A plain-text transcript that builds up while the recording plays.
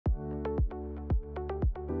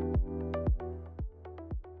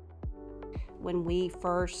when we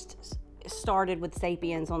first started with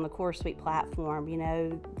Sapiens on the Core Suite platform, you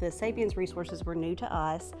know, the Sapiens resources were new to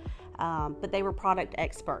us, but they were product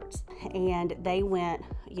experts, and they went,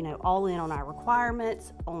 you know, all in on our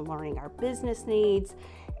requirements, on learning our business needs,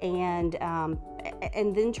 and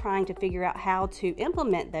then trying to figure out how to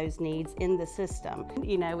implement those needs in the system.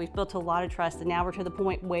 You know, we've built a lot of trust, and now we're to the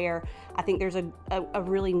point where I think there's a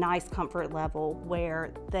really nice comfort level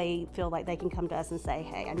where they feel like they can come to us and say,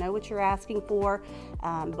 hey, I know what you're asking for,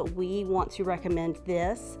 but we want to recommend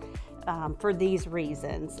this for these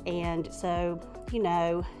reasons. And so, you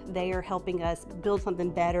know, they are helping us build something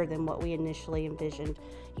better than what we initially envisioned,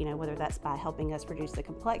 you know, whether that's by helping us reduce the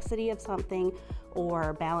complexity of something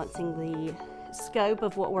or balancing the scope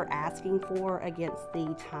of what we're asking for against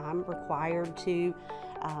the time required to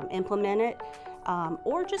implement it,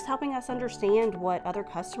 or just helping us understand what other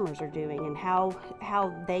customers are doing and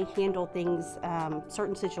how they handle things,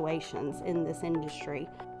 certain situations in this industry.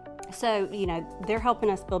 So, you know, they're helping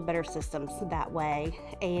us build better systems that way,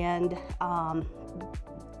 and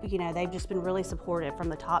you know, they've just been really supportive from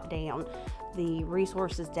the top down. The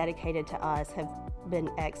resources dedicated to us have been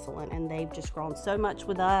excellent, and they've just grown so much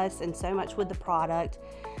with us and so much with the product,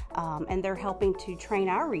 and they're helping to train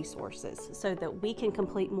our resources so that we can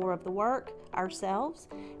complete more of the work ourselves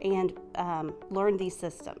and learn these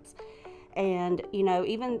systems. And, you know,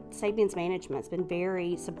 even Sapiens Management's been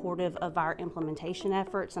very supportive of our implementation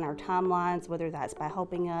efforts and our timelines, whether that's by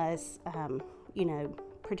helping us, you know,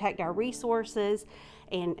 protect our resources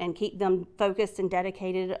and keep them focused and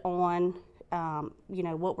dedicated on, you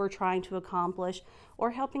know, what we're trying to accomplish,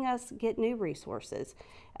 or helping us get new resources,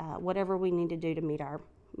 whatever we need to do to meet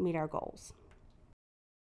our goals.